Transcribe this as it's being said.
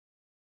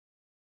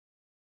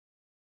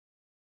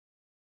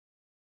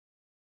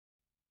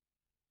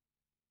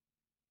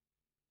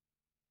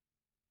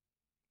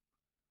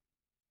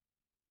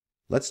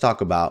Let's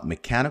talk about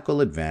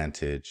mechanical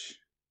advantage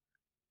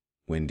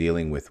when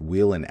dealing with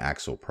wheel and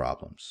axle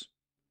problems.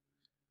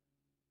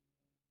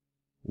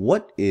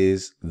 What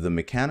is the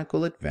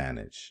mechanical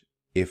advantage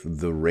if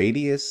the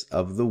radius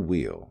of the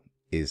wheel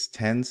is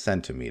 10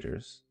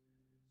 centimeters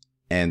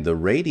and the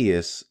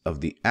radius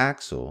of the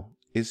axle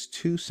is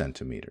 2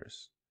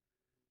 centimeters?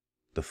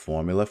 The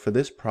formula for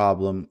this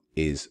problem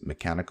is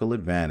mechanical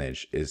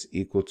advantage is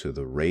equal to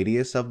the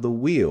radius of the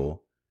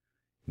wheel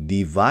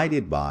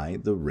divided by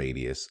the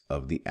radius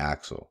of the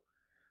axle.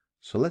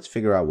 So let's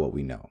figure out what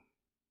we know.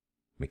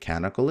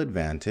 Mechanical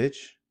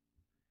advantage,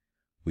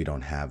 we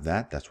don't have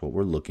that. That's what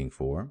we're looking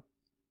for.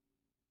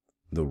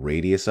 The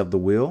radius of the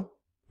wheel,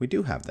 we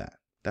do have that.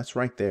 That's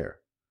right there.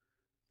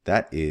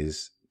 That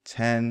is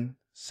 10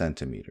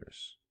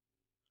 centimeters.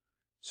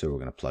 So we're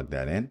going to plug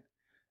that in.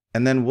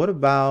 And then what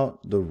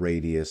about the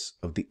radius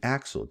of the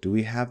axle? Do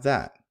we have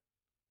that?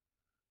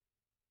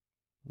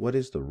 What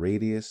is the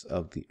radius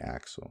of the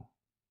axle?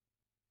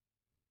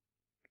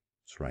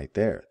 It's right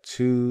there,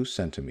 2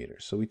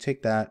 centimeters. So we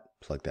take that,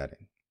 plug that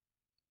in.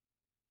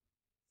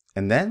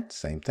 And then,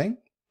 same thing,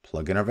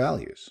 plug in our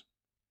values.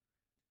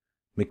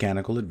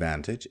 Mechanical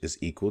advantage is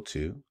equal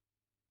to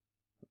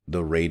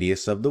the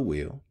radius of the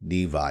wheel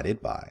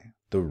divided by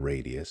the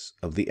radius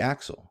of the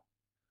axle.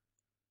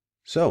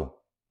 So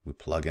we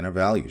plug in our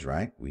values,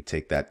 right? We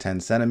take that 10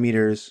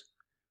 centimeters,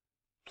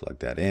 plug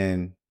that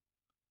in,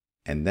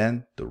 and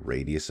then the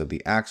radius of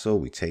the axle,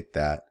 we take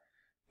that,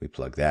 we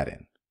plug that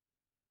in.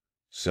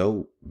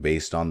 So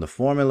based on the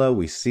formula,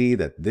 we see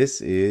that this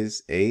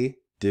is a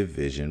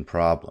division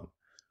problem.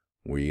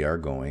 We are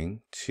going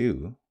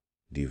to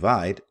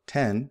divide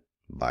 10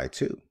 by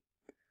 2.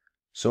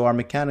 So our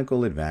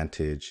mechanical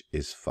advantage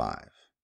is 5.